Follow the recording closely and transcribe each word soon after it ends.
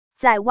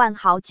在万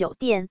豪酒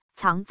店，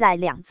藏在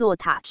2座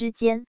塔之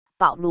间，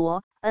保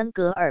罗·恩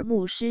格尔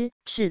牧师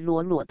赤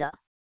裸裸的，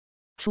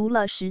除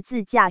了十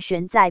字架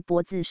悬在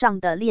脖子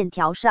上的链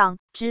条上，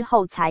之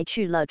后才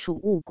去了储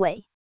物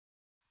柜。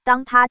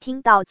当他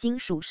听到金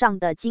属上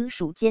的金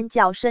属尖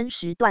叫声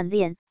时断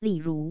裂，例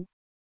如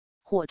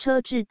火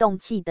车制动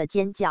器的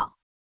尖叫。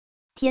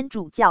天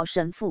主教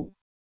神父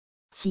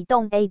启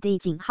动 AD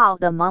井号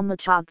的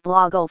Mamachok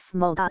Blog of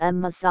Moda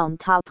Amazon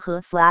Top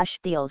和 Flash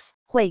Deals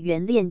会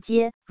员链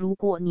接。如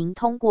果您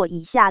通过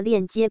以下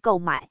链接购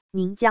买，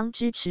您将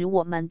支持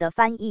我们的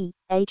翻译。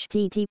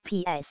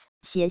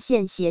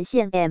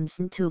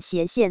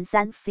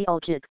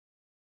https://ams2/3fiojig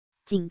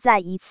仅在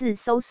一次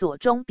搜索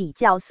中比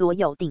较所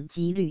有顶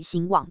级旅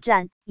行网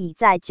站，以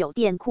在酒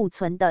店库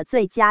存的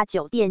最佳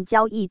酒店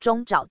交易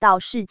中找到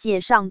世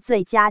界上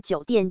最佳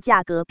酒店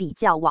价格比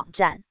较网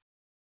站。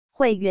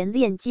会员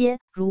链接，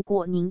如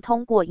果您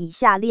通过以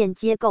下链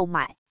接购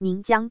买，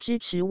您将支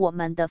持我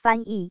们的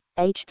翻译。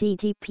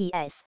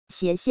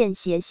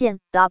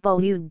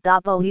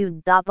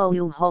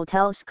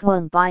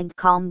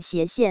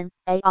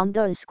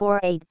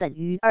https://www.hotelscombined.com/a_8 等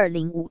于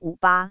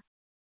20558。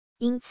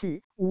因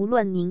此，无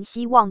论您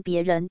希望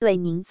别人对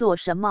您做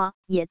什么，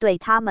也对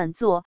他们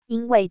做，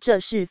因为这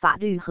是法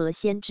律和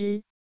先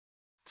知。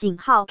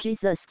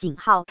Jesus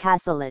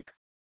Catholic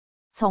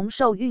从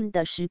受孕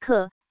的时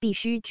刻，必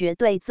须绝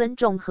对尊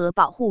重和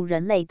保护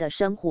人类的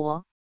生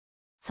活。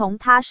从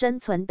他生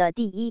存的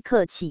第一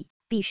刻起，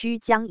必须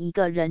将一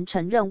个人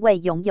承认为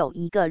拥有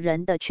一个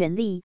人的权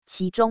利，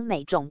其中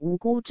每种无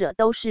辜者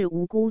都是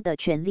无辜的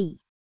权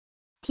利。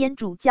天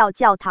主教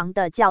教堂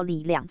的教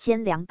理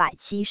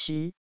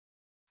2270。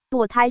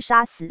堕胎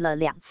杀死了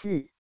2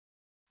次。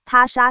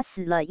他杀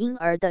死了婴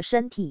儿的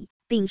身体，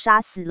并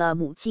杀死了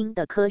母亲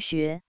的科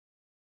学。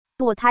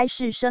堕胎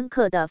是深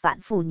刻的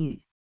反妇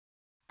女。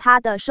他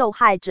的受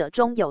害者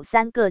中有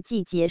3个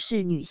季节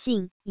是女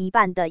性，一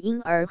半的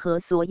婴儿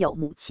和所有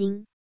母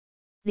亲。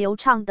流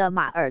畅的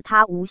马耳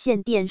他无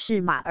线电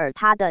是马耳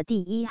他的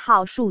第1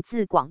号数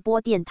字广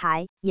播电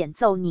台，演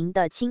奏您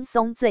的轻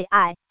松最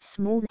爱。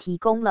Smooth 提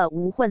供了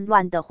无混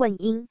乱的混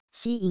音，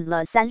吸引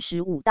了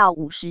35到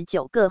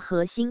59个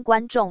核心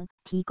观众，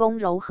提供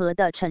柔和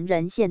的成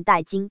人现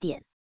代经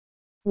典。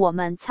我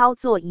们操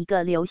作一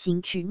个流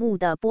行曲目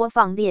的播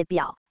放列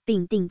表，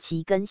并定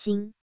期更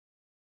新。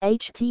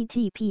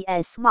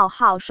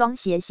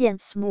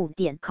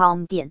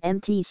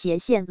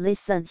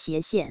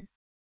https://smooth.com.mt/listen/。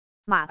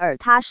马耳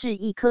他是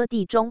一颗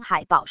地中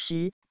海宝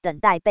石，等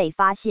待被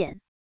发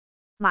现。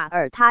马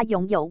耳他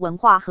拥有文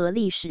化和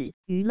历史、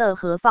娱乐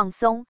和放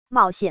松、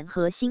冒险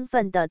和兴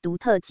奋的独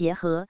特结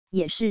合，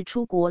也是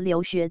出国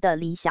留学的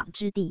理想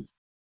之地。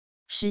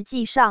实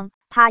际上，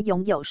它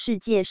拥有世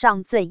界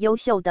上最优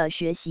秀的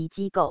学习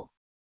机构。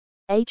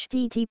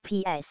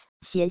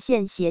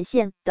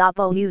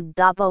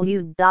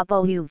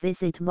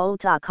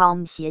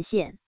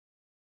https://www.visitmo.com/。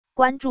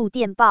关注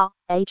电报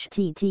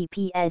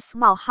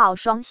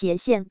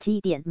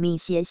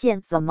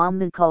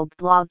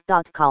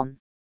https://t.me/themomicalblog.com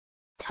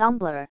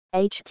Tumblr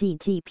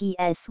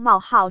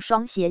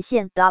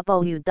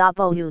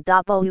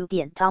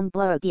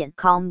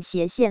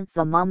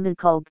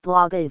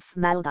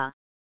https://www.tumblr.com/themomicalblog/melda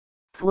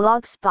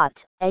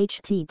Blogspot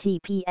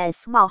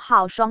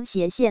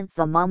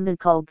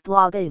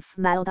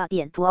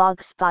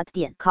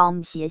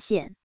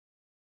https://themomicalblog/melda.blogspot.com/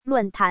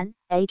论坛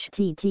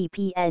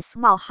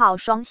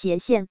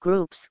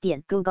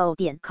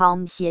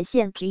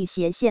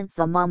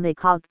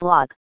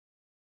https://groups.google.com/g/themomicalblog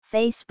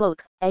Facebook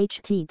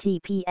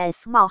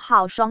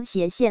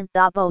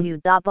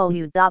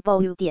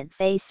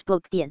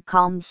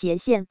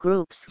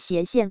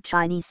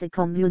https://www.facebook.com/groups/Chinese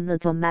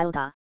Community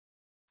Melda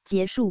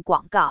结束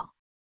广告。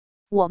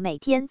我每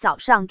天早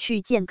上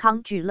去健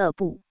康俱乐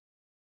部，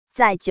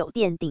在酒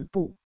店顶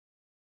部。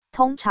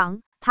通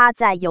常他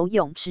在游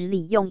泳池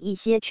里用一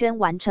些圈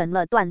完成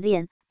了锻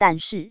炼，但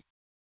是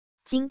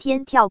今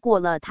天跳过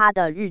了他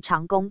的日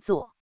常工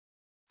作。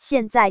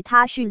现在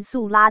他迅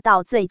速拉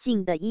到最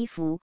近的衣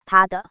服，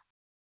他的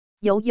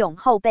游泳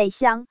后备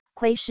箱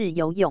窥视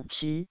游泳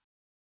池。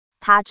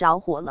他着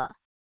火了。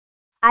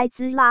埃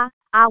兹拉·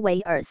阿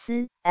维尔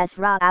斯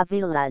Ezra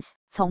Avilas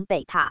从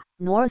北塔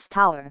North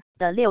Tower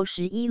的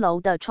61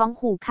楼的窗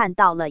户看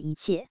到了一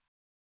切。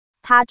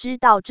他知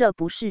道这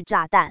不是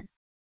炸弹。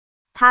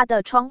他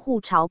的窗户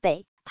朝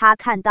北，他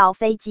看到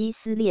飞机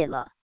撕裂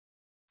了。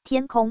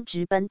天空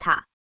直奔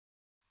塔。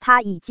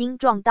他已经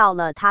撞到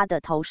了他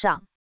的头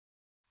上。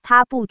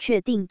他不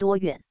确定多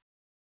远。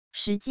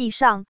实际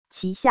上，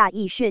其下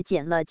翼削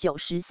减了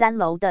93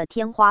楼的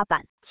天花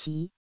板。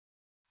其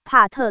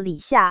帕特里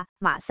夏·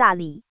马萨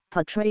里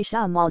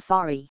Patricia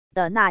Massari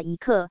的那一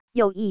刻，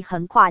右翼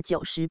横跨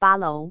98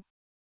楼。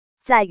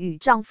在与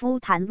丈夫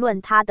谈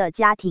论她的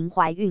家庭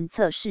怀孕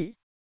测试。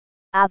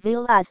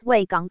Avilas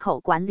为港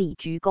口管理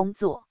局工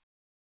作。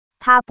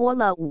他拨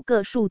了5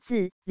个数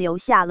字，留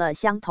下了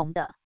相同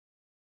的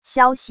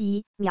消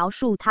息，描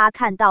述他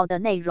看到的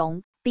内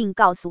容，并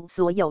告诉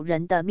所有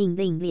人的命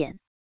令链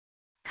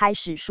开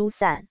始疏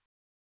散。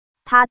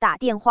他打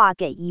电话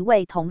给一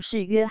位同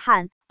事约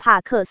翰帕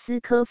克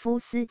斯科夫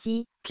斯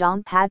基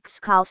John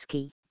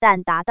Pakskowski，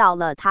 但达到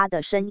了他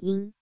的声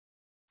音。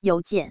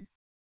邮件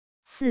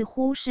似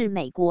乎是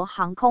美国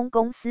航空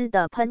公司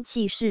的喷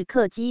气式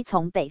客机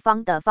从北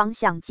方的方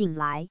向进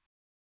来，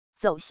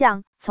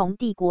从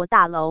帝国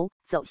大楼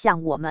走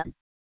向我们。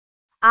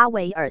阿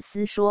维尔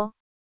斯说，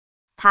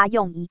他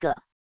用一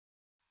个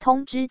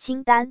通知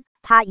清单，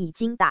他已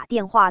经打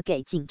电话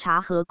给警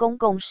察和公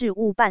共事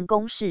务办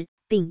公室，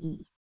并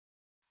以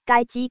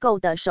该机构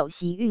的首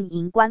席运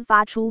营官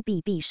发出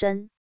哔哔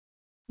声。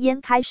烟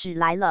开始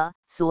来了，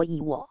所以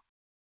我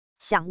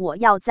想我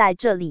要在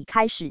这里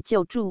开始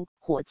救助。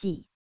伙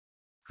计，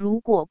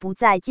如果不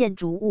在建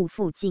筑物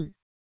附近，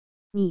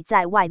你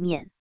在外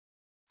面。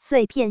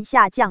碎片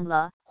下降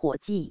了，伙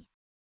计。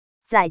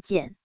再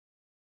见。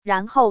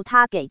然后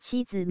他给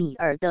妻子米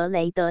尔德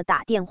雷德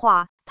打电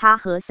话，他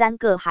和3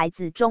个孩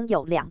子中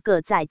有2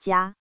个在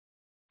家。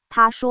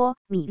他说，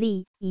米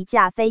莉，一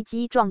架飞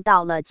机撞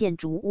到了建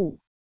筑物，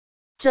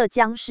这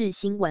将是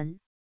新闻。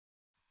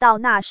到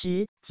那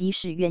时，即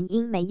使原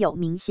因没有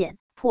明显，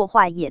破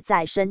坏也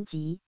在升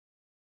级。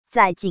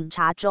在警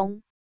察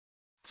中，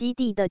基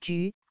地的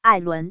局，艾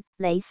伦·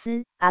雷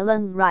斯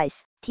 （Alan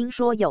Rice） 听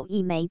说有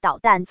一枚导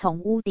弹从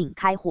屋顶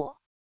开火。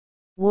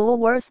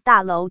Woolworth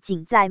大楼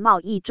仅在贸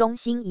易中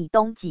心以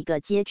东几个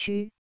街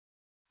区。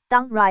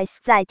当 Rice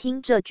在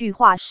听这句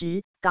话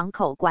时，港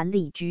口管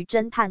理局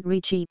侦探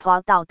Richie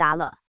Paul 到达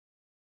了。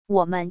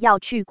我们要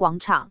去广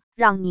场，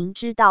让您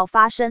知道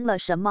发生了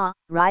什么。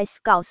Rice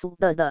告诉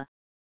的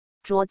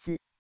桌子。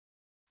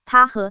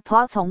他和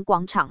Paul 从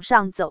广场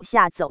上走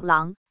下走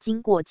廊，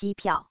经过机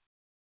票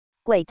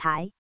柜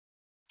台，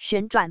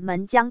旋转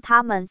门将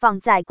它们放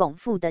在拱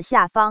腹的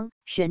下方，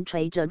悬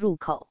垂着入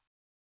口。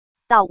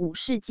到5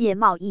世界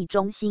贸易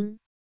中心，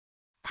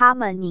他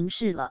们凝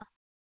视了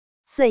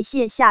碎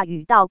屑下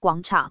雨到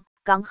广场、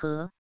钢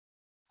和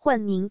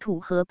混凝土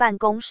和办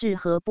公室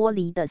和玻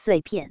璃的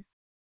碎片。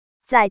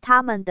在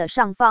它们的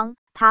上方，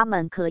他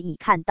们可以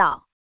看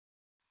到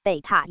贝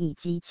塔以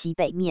及其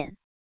北面，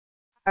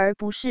而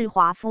不是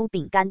华夫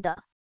饼干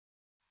的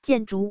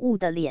建筑物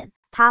的脸。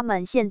他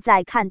们现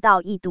在看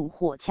到一堵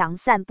火墙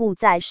散布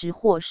在10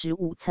或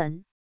15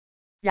层。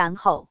然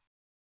后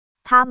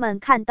他们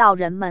看到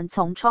人们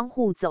从窗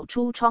户走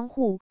出窗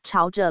户，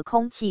朝着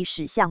空气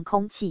驶向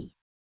空气。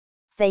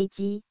飞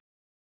机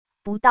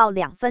不到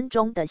2分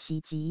钟的袭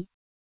击。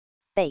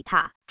贝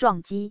塔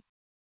撞击。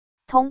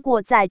通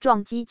过在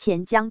撞击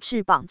前将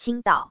翅膀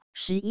倾倒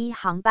，11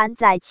航班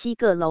在7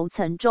个楼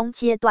层中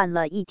切断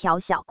了一条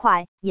小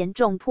块，严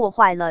重破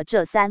坏了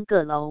这3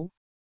个楼。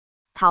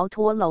逃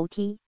脱楼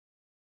梯。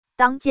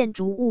当建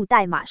筑物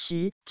代码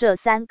时，这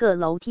3个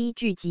楼梯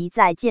聚集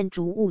在建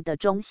筑物的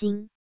中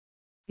心。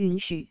允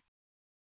许